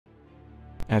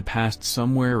had passed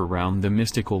somewhere around the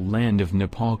mystical land of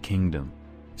Nepal Kingdom.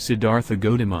 Siddhartha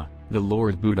Gautama, the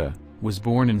Lord Buddha, was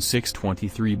born in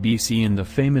 623 BC in the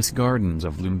famous gardens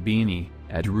of Lumbini,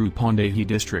 at Rupandehi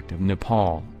district of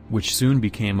Nepal, which soon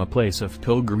became a place of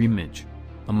pilgrimage.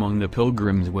 Among the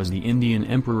pilgrims was the Indian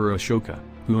Emperor Ashoka,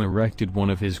 who erected one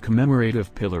of his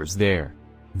commemorative pillars there.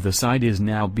 The site is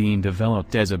now being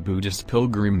developed as a Buddhist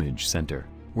pilgrimage center,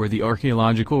 where the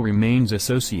archaeological remains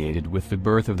associated with the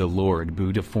birth of the Lord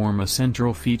Buddha form a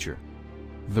central feature.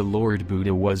 The Lord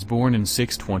Buddha was born in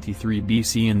 623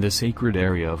 BC in the sacred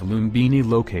area of Lumbini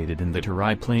located in the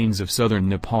Terai plains of southern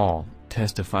Nepal,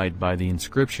 testified by the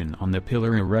inscription on the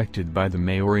pillar erected by the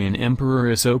Mauryan Emperor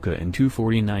Asoka in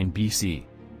 249 BC.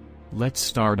 Let's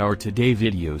start our today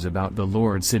videos about the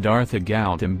Lord Siddhartha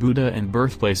Gautam Buddha and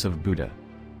birthplace of Buddha.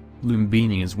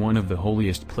 Lumbini is one of the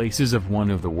holiest places of one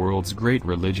of the world's great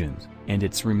religions, and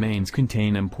its remains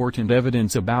contain important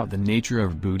evidence about the nature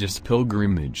of Buddhist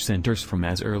pilgrimage centers from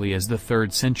as early as the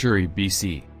 3rd century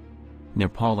BC.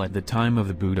 Nepal at the time of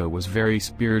the Buddha was very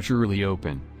spiritually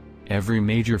open. Every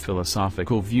major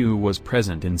philosophical view was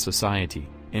present in society,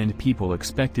 and people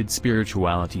expected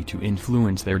spirituality to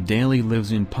influence their daily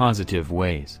lives in positive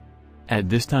ways. At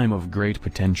this time of great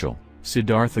potential,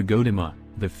 Siddhartha Gautama,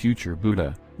 the future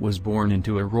Buddha, was born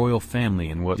into a royal family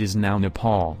in what is now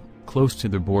Nepal, close to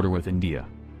the border with India.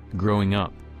 Growing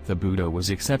up, the Buddha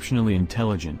was exceptionally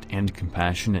intelligent and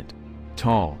compassionate.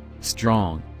 Tall,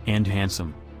 strong, and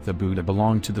handsome, the Buddha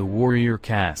belonged to the warrior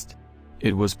caste.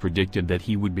 It was predicted that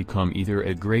he would become either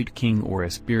a great king or a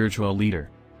spiritual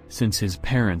leader. Since his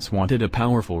parents wanted a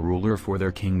powerful ruler for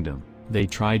their kingdom, they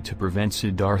tried to prevent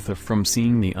Siddhartha from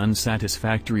seeing the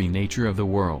unsatisfactory nature of the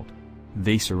world.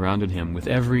 They surrounded him with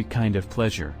every kind of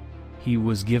pleasure. He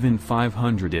was given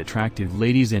 500 attractive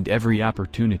ladies and every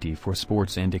opportunity for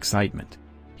sports and excitement.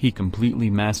 He completely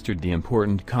mastered the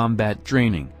important combat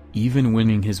training, even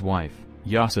winning his wife,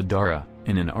 Yasodhara,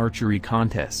 in an archery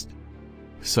contest.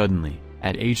 Suddenly,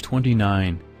 at age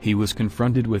 29, he was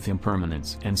confronted with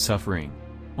impermanence and suffering.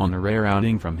 On a rare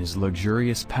outing from his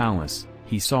luxurious palace,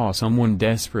 he saw someone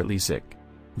desperately sick.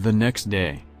 The next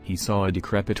day, he saw a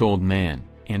decrepit old man,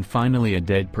 and finally a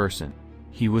dead person.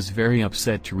 He was very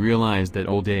upset to realize that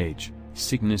old age,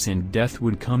 sickness and death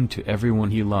would come to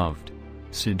everyone he loved.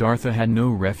 Siddhartha had no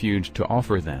refuge to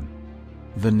offer them.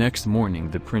 The next morning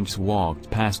the prince walked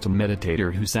past a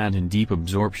meditator who sat in deep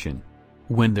absorption.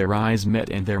 When their eyes met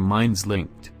and their minds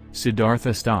linked,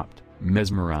 Siddhartha stopped,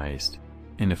 mesmerized.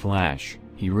 In a flash,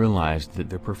 he realized that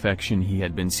the perfection he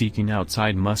had been seeking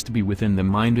outside must be within the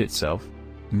mind itself.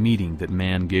 Meeting that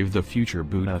man gave the future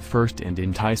Buddha a first and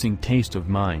enticing taste of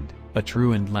mind, a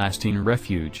true and lasting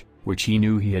refuge, which he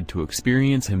knew he had to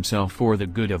experience himself for the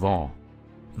good of all.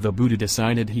 The Buddha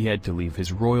decided he had to leave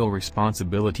his royal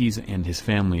responsibilities and his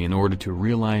family in order to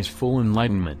realize full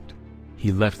enlightenment.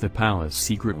 He left the palace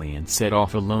secretly and set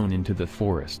off alone into the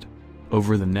forest.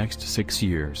 Over the next 6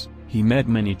 years, he met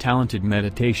many talented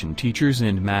meditation teachers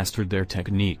and mastered their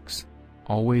techniques.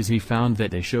 Always he found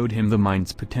that they showed him the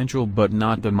mind's potential but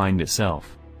not the mind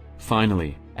itself.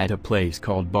 Finally, at a place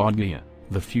called Bodhgaya,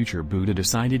 the future Buddha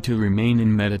decided to remain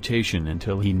in meditation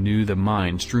until he knew the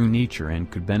mind's true nature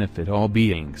and could benefit all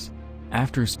beings.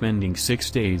 After spending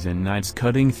 6 days and nights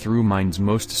cutting through mind's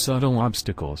most subtle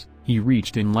obstacles, he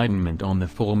reached enlightenment on the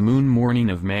full moon morning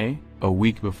of May, a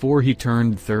week before he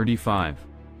turned 35.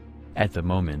 At the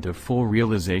moment of full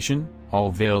realization, all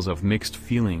veils of mixed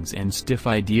feelings and stiff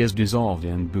ideas dissolved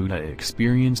and Buddha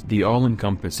experienced the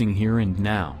all-encompassing here and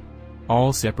now.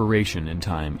 All separation in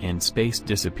time and space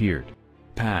disappeared.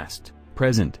 Past,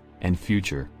 present, and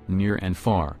future, near and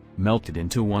far, melted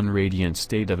into one radiant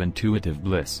state of intuitive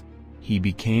bliss. He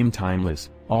became timeless,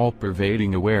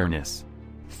 all-pervading awareness.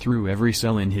 Through every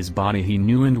cell in his body he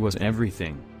knew and was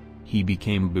everything. He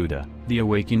became Buddha, the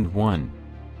awakened one.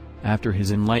 After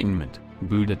his enlightenment,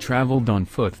 Buddha traveled on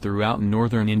foot throughout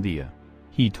northern India.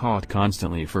 He taught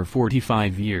constantly for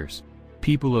 45 years.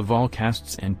 People of all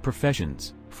castes and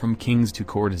professions, from kings to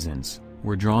courtesans,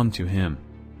 were drawn to him.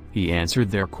 He answered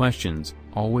their questions,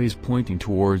 always pointing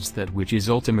towards that which is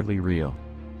ultimately real.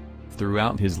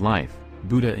 Throughout his life,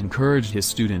 Buddha encouraged his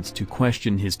students to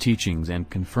question his teachings and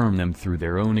confirm them through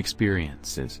their own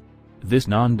experiences. This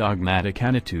non-dogmatic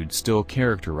attitude still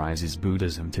characterizes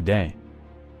Buddhism today.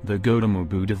 The Gautama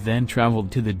Buddha then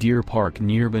traveled to the Deer Park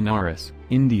near Benares,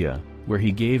 India, where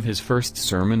he gave his first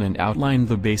sermon and outlined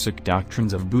the basic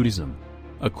doctrines of Buddhism.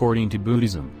 According to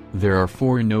Buddhism, there are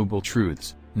 4 noble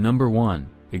truths. Number 1,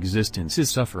 existence is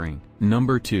suffering.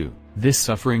 Number 2, this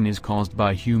suffering is caused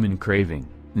by human craving.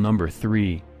 Number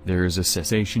 3, there is a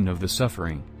cessation of the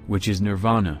suffering, which is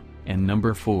nirvana. And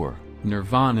number 4,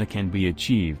 Nirvana can be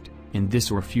achieved, in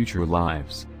this or future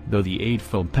lives, though the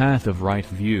Eightfold Path of right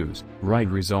views, right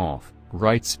resolve,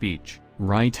 right speech,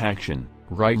 right action,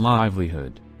 right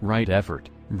livelihood, right effort,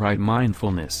 right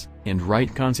mindfulness, and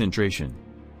right concentration.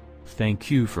 Thank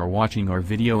you for watching our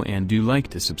video and do like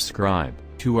to subscribe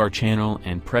to our channel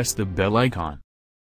and press the bell icon.